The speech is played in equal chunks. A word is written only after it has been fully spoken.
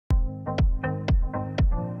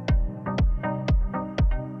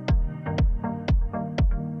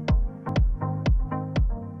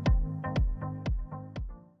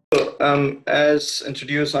As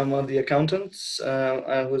introduced, I'm one of the accountants.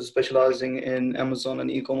 I was specializing in Amazon and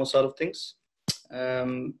e-commerce side of things.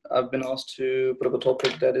 I've been asked to put up a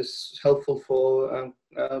topic that is helpful for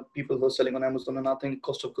people who are selling on Amazon, and I think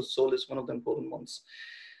cost of goods sold is one of the important ones.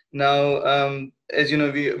 Now, as you know,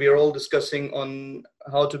 we are all discussing on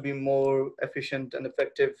how to be more efficient and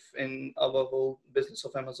effective in our whole business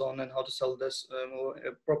of Amazon and how to sell this more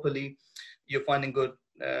properly. You're finding good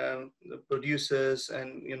producers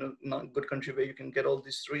and not good country where you can get all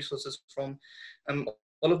these resources from.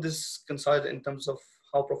 All of this coincide in terms of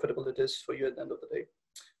how profitable it is for you at the end of the day.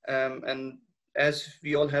 And as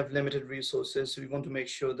we all have limited resources, we want to make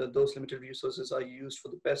sure that those limited resources are used for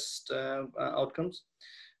the best outcomes.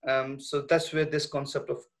 So that's where this concept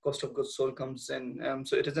of cost of goods sold comes in.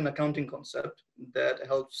 So it is an accounting concept that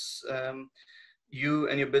helps you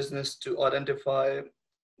and your business to identify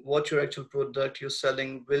what your actual product you're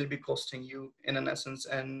selling will be costing you in an essence,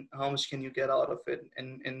 and how much can you get out of it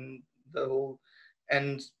in the whole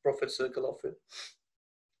end profit circle of it.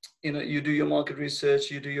 You do your market research,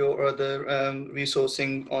 you do your other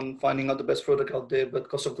resourcing on finding out the best product out there, but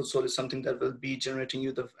cost of goods sold is something that will be generating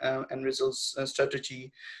you the end results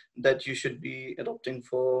strategy that you should be adopting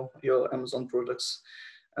for your Amazon products.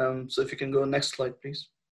 So if you can go next slide, please.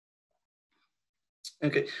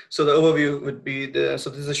 Okay, so the overview would be so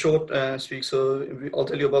this is a short speak. So I'll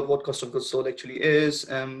tell you about what cost of goods sold actually is,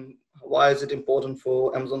 why is it important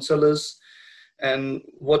for Amazon sellers, and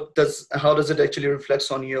how does it actually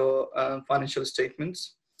reflect on your financial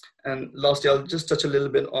statements. And lastly, I'll just touch a little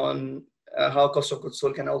bit on how cost of goods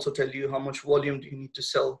sold can also tell you how much volume do you need to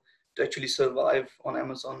sell to actually survive on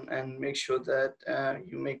Amazon and make sure that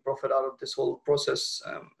you make profit out of this whole process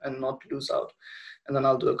and not lose out. And then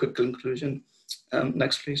I'll do a quick conclusion.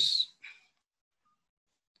 Next, please.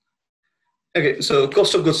 Okay, so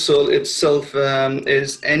cost of goods sold itself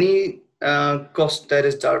is any cost that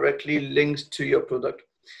is directly linked to your product.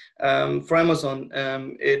 For Amazon,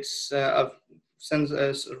 I've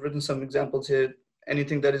written some examples here.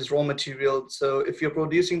 Anything that is raw material. So if you're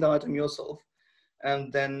producing the item yourself,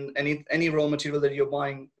 and then any raw material that you're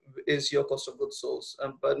buying is your cost of goods sold.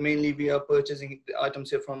 But mainly we are purchasing the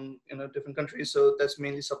items here from different countries, so that's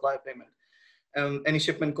mainly supply payment. Any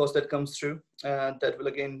shipment cost that comes through, that will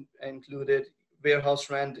again include it. Warehouse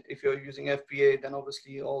rent, if you're using FBA, then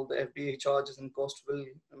obviously all the FBA charges and cost will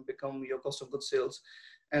become your cost of goods sales.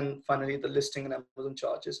 And finally, the listing and Amazon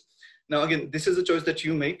charges. Now, again, this is a choice that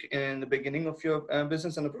you make in the beginning of your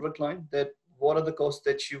business and a product line, that what are the costs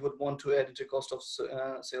that you would want to add into cost of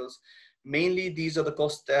sales. Mainly, these are the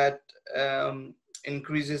costs that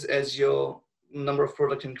increases as your number of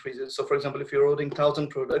product increases. So for example, if you're ordering 1,000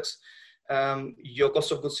 products, your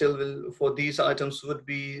cost of goods sold for these items would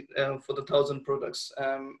be for the 1,000 products.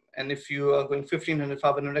 And if you are going 1,500,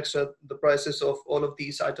 500 extra, the prices of all of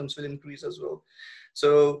these items will increase as well.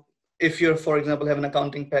 So if you're, for example, have an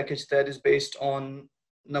accounting package that is based on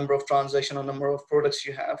number of transactions or number of products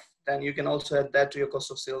you have, then you can also add that to your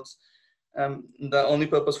cost of sales. The only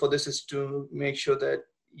purpose for this is to make sure that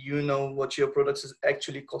you know what your products is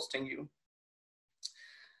actually costing you.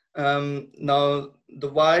 Now, the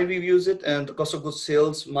why we use it, and the cost of goods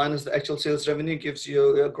sales minus the actual sales revenue gives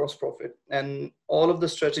you a gross profit. And all of the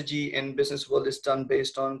strategy in business world is done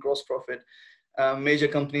based on gross profit. Major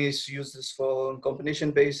companies use this for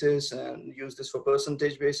combination basis and use this for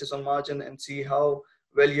percentage basis on margin and see how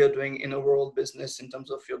well you're doing in overall business in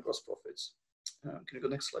terms of your gross profits. Can you go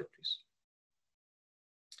next slide, please?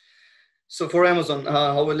 So for Amazon,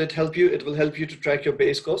 how will it help you? It will help you to track your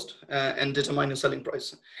base cost and determine your selling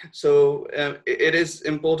price. So it is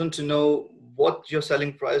important to know what your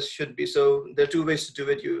selling price should be. So there are two ways to do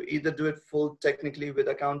it. You either do it full technically with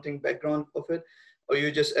accounting background of it, or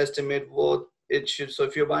you just estimate what it should. So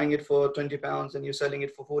if you're buying it for £20 and you're selling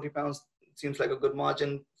it for £40, it seems like a good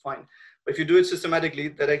margin, fine. But if you do it systematically,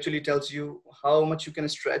 that actually tells you how much you can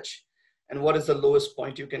stretch and what is the lowest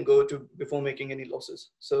point you can go to before making any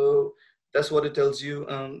losses. So that's what it tells you,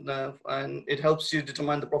 and it helps you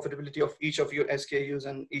determine the profitability of each of your SKUs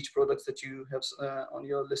and each products that you have on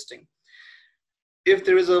your listing. If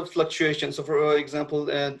there is a fluctuation, so for example,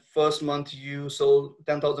 first month you sold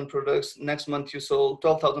 10,000 products, next month you sold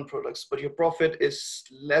 12,000 products, but your profit is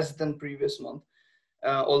less than previous month,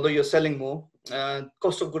 although you're selling more,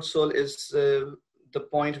 cost of goods sold is the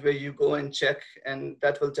point where you go and check, and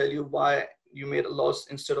that will tell you why you made a loss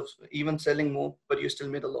instead of even selling more, but you still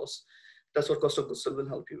made a loss. That's what cost of goods sold will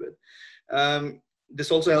help you with.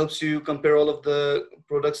 This also helps you compare all of the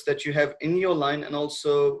products that you have in your line and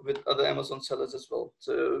also with other Amazon sellers as well.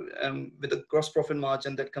 So with the gross profit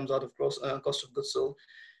margin that comes out of cost of goods sold,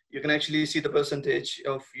 you can actually see the percentage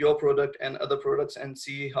of your product and other products and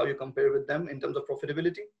see how you compare with them in terms of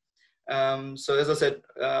profitability. So as I said,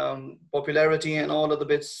 popularity and all of the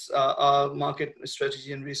bits are market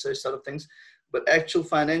strategy and research sort of things, but actual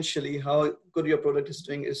financially, how good your product is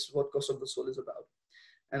doing is what cost of goods sold is about.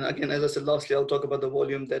 And again, as I said, lastly, I'll talk about the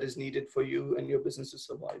volume that is needed for you and your business to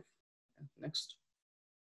survive. Next.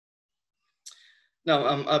 Now,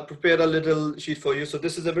 I've prepared a little sheet for you. So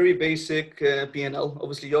this is a very basic P&L.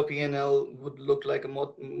 Obviously, your P&L would look like a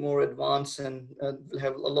more advanced and will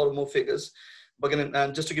have a lot more figures. But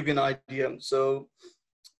again, just to give you an idea, so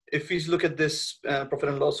if we look at this profit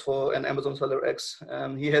and loss for an Amazon seller X,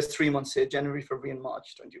 he has 3 months here, January, February, and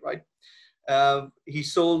March 20, right? He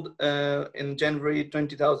sold in January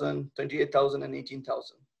 20,000, 28,000, and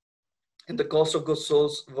 18,000. And the cost of goods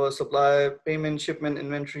sold were supplier payment, shipment,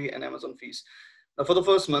 inventory, and Amazon fees. Now, for the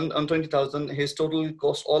first month on 20,000, his total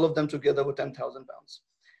cost, all of them together, were 10,000 pounds.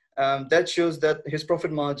 That shows that his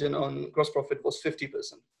profit margin on gross profit was 50%.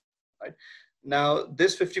 Right now,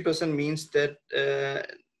 this 50% means that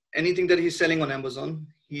anything that he's selling on Amazon,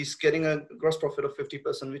 he's getting a gross profit of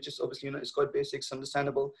 50%, which is obviously, it's quite basic, it's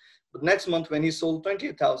understandable. But next month, when he sold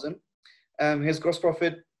 28,000, his gross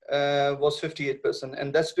profit was 58%,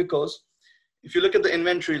 and that's because if you look at the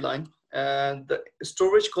inventory line, the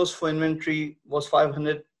storage cost for inventory was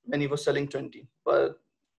 500 when he was selling 20, but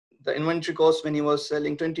the inventory cost when he was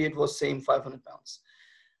selling 28 was same 500 pounds.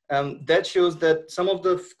 That shows that some of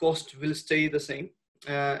the cost will stay the same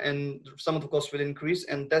and some of the cost will increase,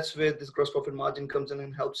 and that's where this gross profit margin comes in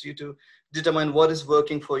and helps you to determine what is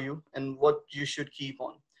working for you and what you should keep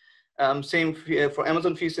on. Same for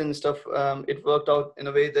Amazon fees and stuff. It worked out in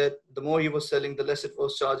a way that the more he was selling, the less it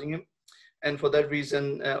was charging him. And for that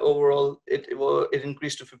reason, overall, it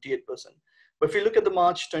increased to 58%. But if you look at the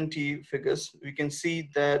March 20 figures, we can see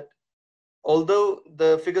that although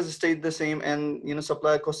the figures stayed the same and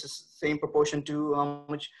supplier cost is same proportion to how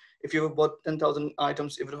much, if you bought 10,000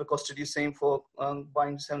 items, it would have costed you same for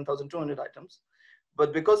buying 7,200 items.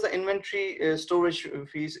 But because the inventory storage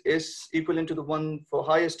fees is equivalent to the one for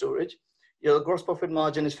higher storage, your gross profit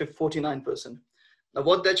margin is 49%. Now,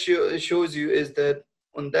 what that shows you is that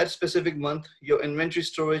on that specific month, your inventory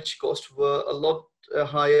storage costs were a lot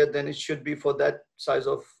higher than it should be for that size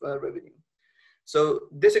of revenue. So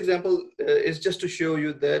this example is just to show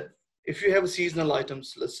you that if you have seasonal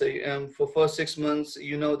items, let's say for first 6 months,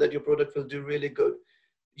 you know that your product will do really good.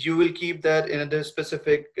 You will keep that in a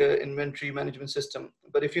specific inventory management system.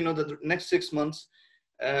 But if you know that the next 6 months,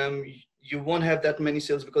 you won't have that many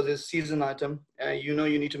sales because it's a season item. You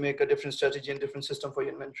need to make a different strategy and different system for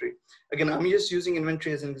your inventory. Again, I'm just using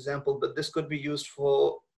inventory as an example, but this could be used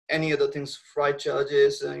for any other things, freight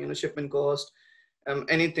charges, shipment cost,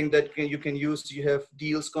 anything that you can use. You have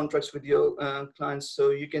deals, contracts with your clients,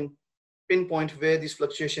 so you can pinpoint where these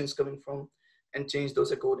fluctuations coming from and change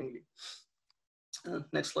those accordingly.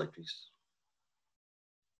 Next slide, please.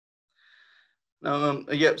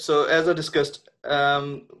 Yeah, so as I discussed,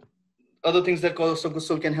 other things that cost of goods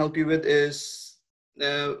sold can help you with is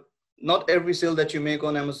not every sale that you make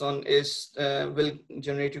on Amazon will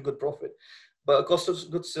generate you good profit, but cost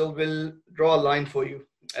of goods sold will draw a line for you,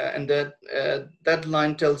 and that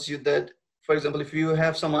line tells you that, for example, if you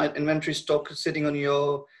have some inventory stock sitting on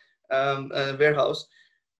your warehouse,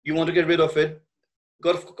 you want to get rid of it.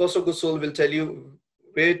 Cost of goods sold will tell you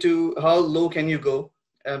how low can you go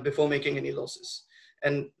before making any losses.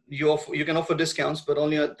 And you can offer discounts, but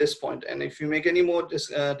only at this point. And if you make any more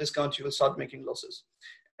discounts, you will start making losses.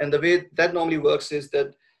 And the way that normally works is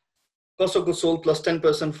that cost of goods sold plus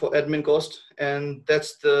 10% for admin cost, and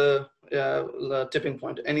that's the tipping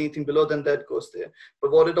point. Anything below than that goes there.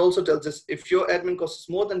 But what it also tells us, if your admin cost is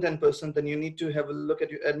more than 10%, then you need to have a look at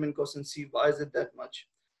your admin cost and see why is it that much.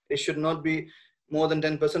 It should not be more than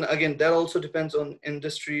 10%. Again, that also depends on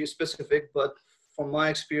industry specific, but from my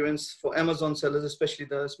experience, for Amazon sellers, especially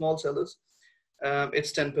the small sellers,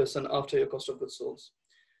 it's 10% after your cost of goods sold.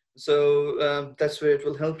 So that's where it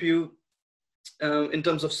will help you. In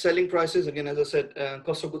terms of selling prices, again, as I said,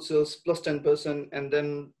 cost of goods sold plus 10%, and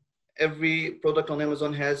then every product on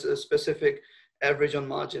Amazon has a specific average on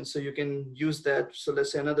margin. So you can use that. So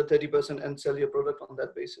let's say another 30% and sell your product on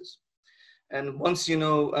that basis. And once you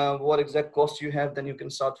know what exact cost you have, then you can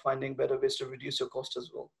start finding better ways to reduce your cost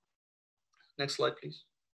as well. Next slide, please.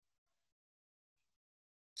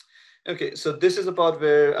 Okay, so this is the part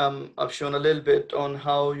where I've shown a little bit on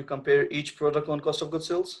how you compare each product on cost of goods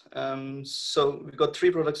sold. So we've got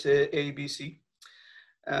 3 products here, A, B, C.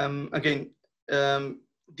 Again,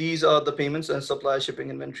 these are the payments and supply, shipping,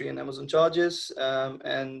 inventory, and Amazon charges.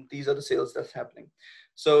 And these are the sales that's happening.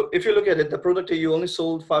 So if you look at it, the product you only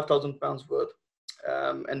sold £5,000 worth.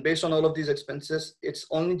 And based on all of these expenses, it's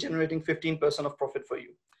only generating 15% of profit for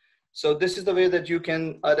you. So this is the way that you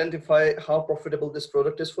can identify how profitable this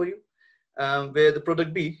product is for you. Where the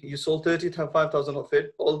product B, you sold 35,000 of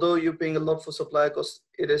it. Although you're paying a lot for supply costs,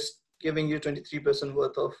 it is giving you 23%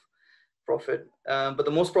 worth of profit. But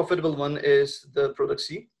the most profitable one is the product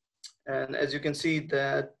C. And as you can see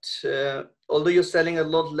that although you're selling a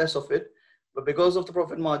lot less of it, but because of the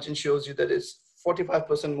profit margin shows you that it's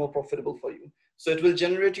 45% more profitable for you. So it will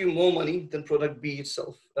generate you more money than product B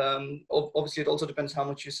itself. Obviously, it also depends how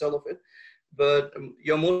much you sell of it. But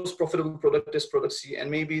your most profitable product is product C. And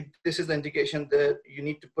maybe this is the indication that you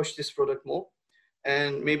need to push this product more.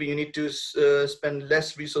 And maybe you need to spend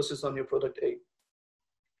less resources on your product A.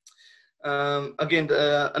 Again,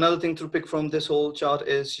 another thing to pick from this whole chart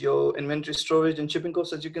is your inventory storage and shipping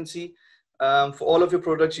costs. As you can see, for all of your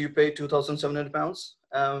products, you pay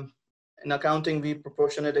 £2,700. In accounting, we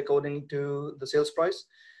proportion it according to the sales price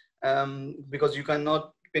because you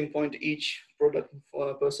cannot pinpoint each product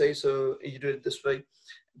per se, so you do it this way.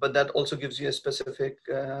 But that also gives you a specific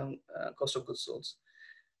cost of goods sold.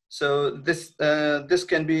 So this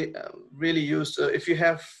can be really used if you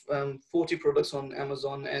have 40 products on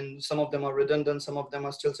Amazon and some of them are redundant, some of them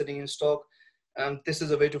are still sitting in stock. This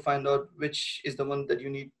is a way to find out which is the one that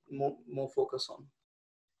you need more focus on.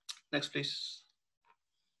 Next, please.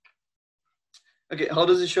 Okay, how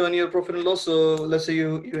does it show in your profit and loss? So let's say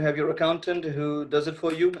you have your accountant who does it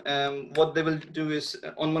for you. What they will do is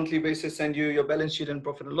on monthly basis send you your balance sheet and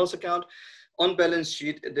profit and loss account. On balance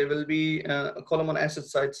sheet, there will be a column on asset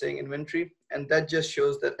side saying inventory, and that just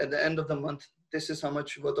shows that at the end of the month, this is how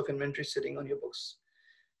much worth of inventory sitting on your books.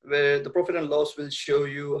 Where the profit and loss will show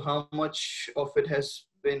you how much of it has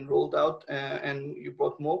been rolled out and you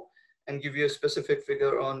bought more, and give you a specific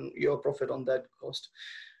figure on your profit on that cost.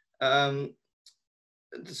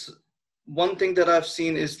 One thing that I've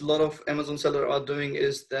seen is a lot of Amazon sellers are doing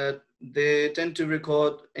is that they tend to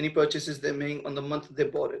record any purchases they make on the month they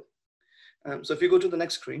bought it. So if you go to the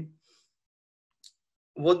next screen,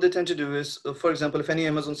 what they tend to do is, for example, if any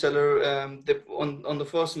Amazon seller, on the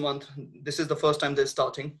first month, this is the first time they're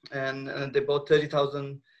starting, and they bought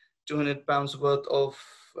 £30,200 worth of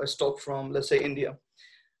stock from, let's say, India.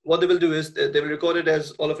 What they will do is they will record it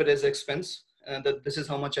as all of it as expense, and that this is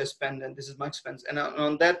how much I spend and this is my expense. And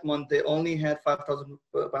on that month, they only had £5,000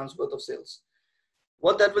 worth of sales.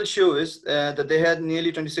 What that will show is that they had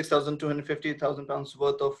nearly £26,250,000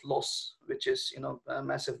 worth of loss, which is a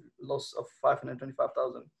massive loss of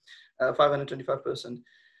 525%.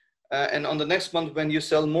 And on the next month, when you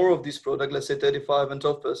sell more of these products, let's say 35 and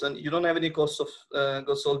 12%, you don't have any cost of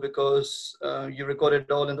goods sold because you recorded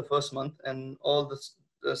it all in the first month, and all the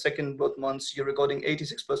second both months you're recording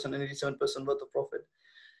 86% and 87% worth of profit.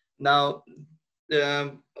 Now,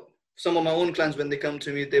 some of my own clients, when they come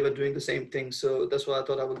to me, they were doing the same thing. So that's why I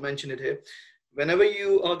thought I would mention it here. Whenever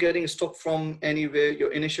you are getting stock from anywhere,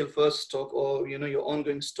 your initial first stock or your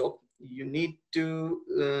ongoing stock, you need to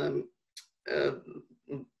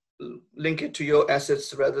link it to your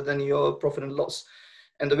assets rather than your profit and loss.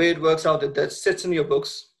 And the way it works out is that sits in your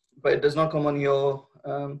books, but it does not come on your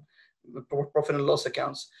profit and loss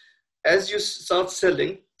accounts. As you start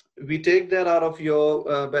selling, we take that out of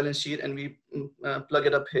your balance sheet and we plug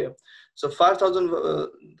it up here. So 5,000,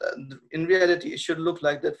 in reality, it should look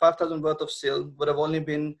like that 5,000 worth of sale would have only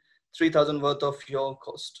been 3,000 worth of your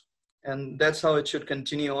cost. And that's how it should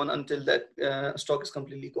continue on until that stock is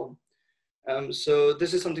completely gone. So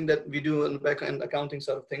this is something that we do on the back end accounting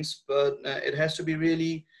side of things, but it has to be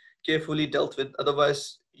really carefully dealt with.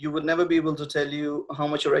 Otherwise, you would never be able to tell you how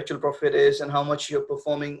much your actual profit is and how much you're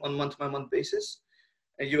performing on month-by-month basis.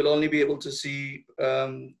 And you will only be able to see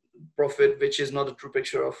profit, which is not a true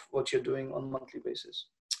picture of what you're doing on a monthly basis.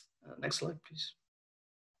 Next slide, please.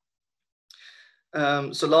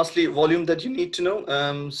 So lastly, volume that you need to know.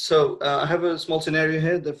 I have a small scenario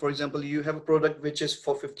here that, for example, you have a product which is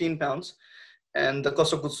for £15 and the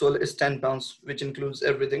cost of goods sold is £10, which includes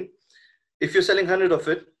everything. If you're selling 100 of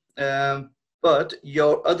it, but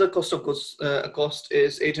your other cost of goods cost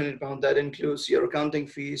is £800. That includes your accounting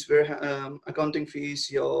fees,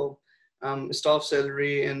 your staff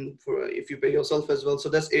salary, and if you pay yourself as well. So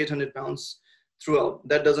that's £800 throughout.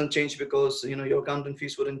 That doesn't change because your accountant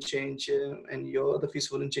fees wouldn't change and your other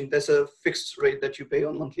fees wouldn't change. That's a fixed rate that you pay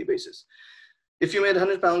on a monthly basis. If you made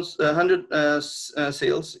 £100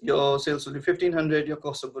 sales, your sales will be 1,500. Your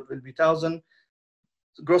cost of goods will be 1,000.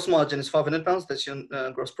 Gross margin is £500. That's your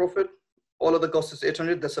gross profit. All of the cost is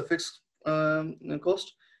 800. That's a fixed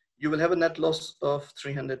cost, you will have a net loss of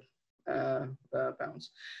 300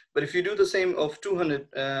 pounds. But if you do the same of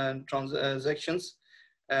 200 transactions,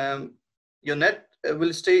 your net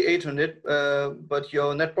will stay 800, but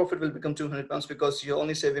your net profit will become 200 pounds because you're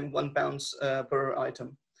only saving £1 per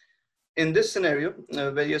item. In this scenario,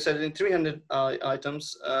 where you're selling 300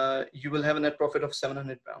 items, you will have a net profit of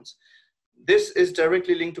 700 pounds. This is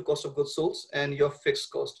directly linked to cost of goods sold and your fixed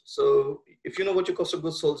cost. So if you know what your cost of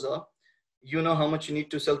goods sold are, you know how much you need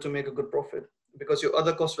to sell to make a good profit, because your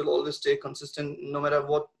other costs will always stay consistent no matter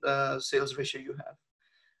what sales ratio you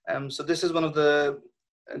have. So this is one of the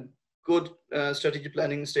good strategy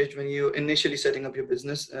planning stage when you're initially setting up your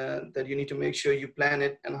business, that you need to make sure you plan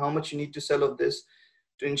it and how much you need to sell of this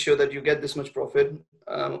to ensure that you get this much profit.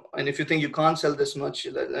 And if you think you can't sell this much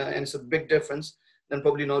and it's a big difference, then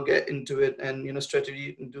probably not get into it and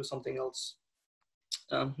strategy and do something else.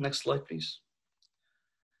 Next slide, please.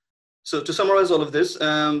 So to summarize all of this,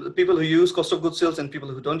 the people who use cost of goods sales and people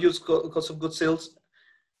who don't use cost of goods sales,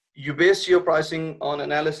 you base your pricing on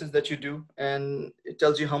analysis that you do, and it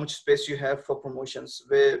tells you how much space you have for promotions.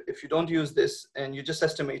 Where if you don't use this and you're just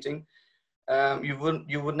estimating, you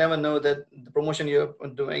would never know that the promotion you're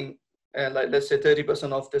doing, like let's say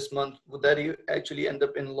 30% off this month, would that actually end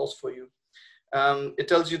up in loss for you? It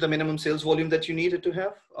tells you the minimum sales volume that you needed to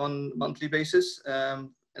have on monthly basis,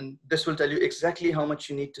 and this will tell you exactly how much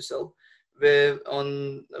you need to sell. Where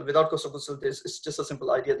without cost of goods sold, it's just a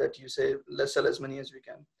simple idea that you say, let's sell as many as we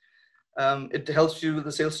can. It helps you with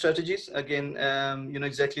the sales strategies. Again, you know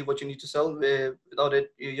exactly what you need to sell. Without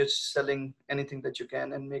it, you're just selling anything that you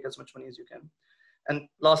can and make as much money as you can. And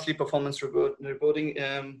lastly, performance reporting.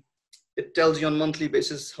 It tells you on monthly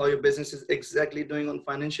basis how your business is exactly doing on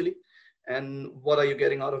financially and what are you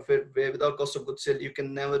getting out of it. Where without cost of goods sold, you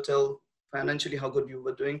can never tell financially how good you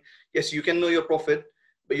were doing. Yes, you can know your profit,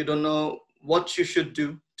 but you don't know what you should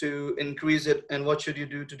do to increase it and what should you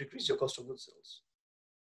do to decrease your cost of goods sales.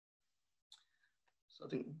 So I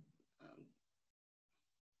think.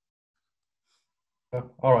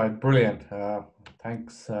 All right, brilliant.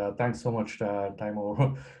 Thanks so much,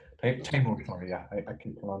 Taimur. Taimur, sorry, yeah, I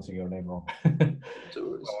keep pronouncing your name wrong. I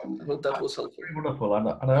hope that was helpful. Very wonderful,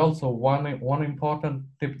 and I also one important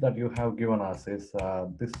tip that you have given us is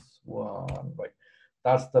this one. Right,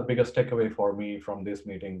 that's the biggest takeaway for me from this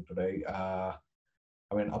meeting today. I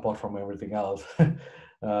mean, apart from everything else,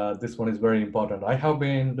 this one is very important. I have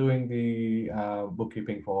been doing the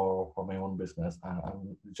bookkeeping for my own business,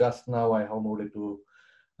 and just now I have moved it to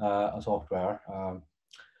a software.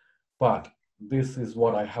 But this is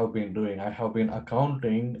what I have been doing. I have been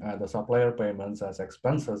accounting the supplier payments as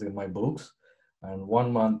expenses in my books. And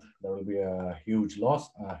 1 month, there will be a huge loss,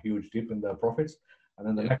 a huge dip in the profits. And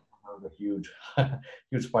then the next one, a huge,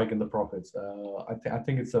 huge spike in the profits. I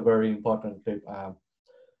think it's a very important tip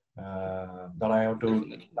that I have to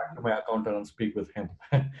back to my accountant and speak with him.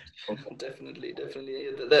 Definitely.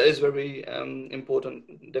 That is very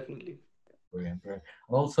important, definitely. Brilliant. And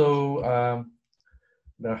also,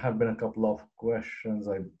 there have been a couple of questions,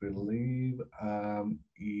 I believe.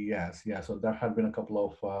 Yes. So there have been a couple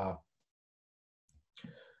of,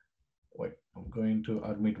 wait, I'm going to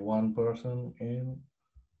admit one person in,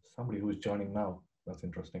 somebody who is joining now. That's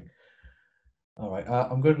interesting. All right,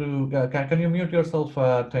 I'm going to, can you mute yourself,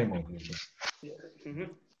 Taimur? Yeah.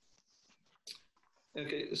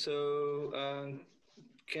 Okay, so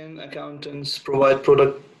can accountants provide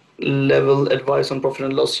product level advice on profit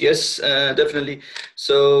and loss? Yes, definitely.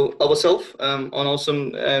 So ourselves on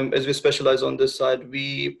Osome, as we specialize on this side,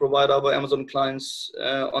 we provide our Amazon clients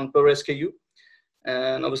on per SKU,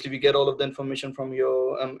 and obviously we get all of the information from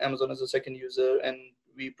your Amazon as a second user, and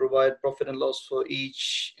we provide profit and loss for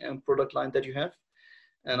each product line that you have.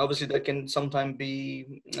 And obviously that can sometimes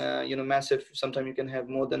be massive. Sometimes you can have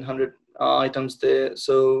more than 100 items there.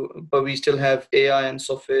 So but we still have AI and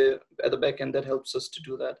software at the back end that helps us to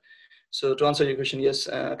do that. So to answer your question, yes,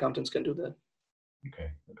 accountants can do that.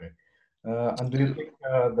 Okay. And do you think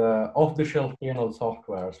the off-the-shelf P&L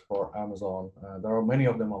softwares for Amazon, there are many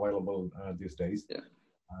of them available these days. Yeah.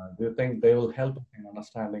 Do you think they will help in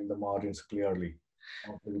understanding the margins clearly?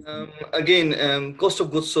 Again, cost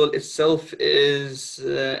of goods sold itself is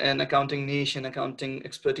an accounting niche and accounting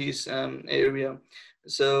expertise area.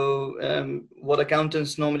 So what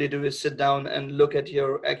accountants normally do is sit down and look at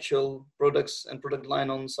your actual products and product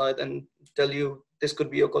line on site and tell you this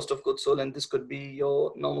could be your cost of goods sold and this could be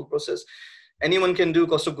your normal process. Anyone can do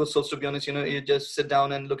cost of goods sold, to be honest. You just sit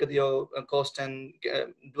down and look at your cost and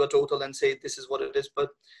do a total and say this is what it is. But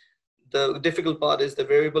the difficult part is the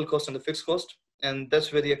variable cost and the fixed cost. and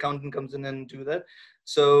that's where the accountant comes in and do that.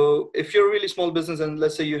 So if you're a really small business and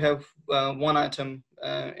let's say you have one item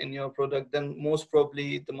in your product, then most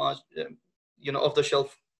probably the margin, off the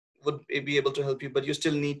shelf would be able to help you, but you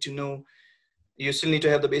still need to know, you still need to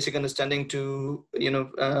have the basic understanding to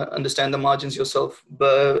understand the margins yourself.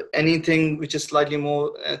 But anything which is slightly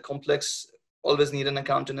more complex always need an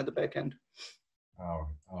accountant at the back end.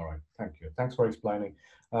 All right. Thank you. Thanks for explaining.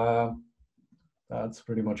 That's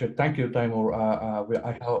pretty much it. Thank you, Taimur.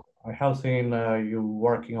 I have seen you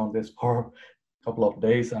working on this for a couple of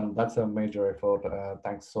days, and that's a major effort.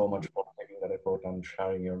 Thanks so much for taking that effort and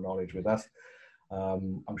sharing your knowledge with us.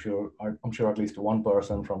 I'm sure at least one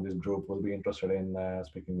person from this group will be interested in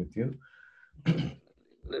speaking with you.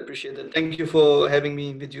 I appreciate it. Thank you for having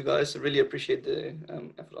me with you guys. I really appreciate the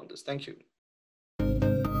effort on this. Thank you.